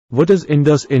What is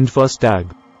IndusInd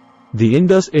FASTag? The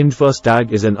IndusInd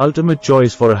FASTag is an ultimate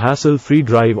choice for a hassle-free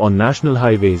drive on national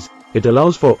highways. It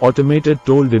allows for automated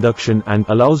toll deduction and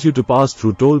allows you to pass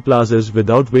through toll plazas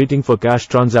without waiting for cash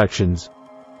transactions.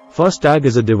 FASTag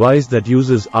is a device that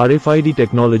uses RFID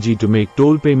technology to make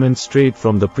toll payments straight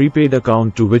from the prepaid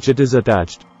account to which it is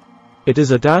attached. It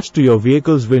is attached to your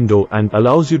vehicle's window and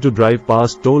allows you to drive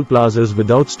past toll plazas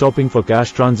without stopping for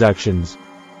cash transactions.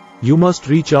 You must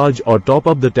recharge or top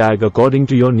up the tag according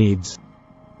to your needs.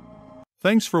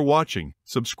 Thanks for watching.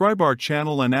 Subscribe our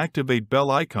channel and activate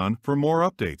bell icon for more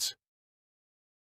updates.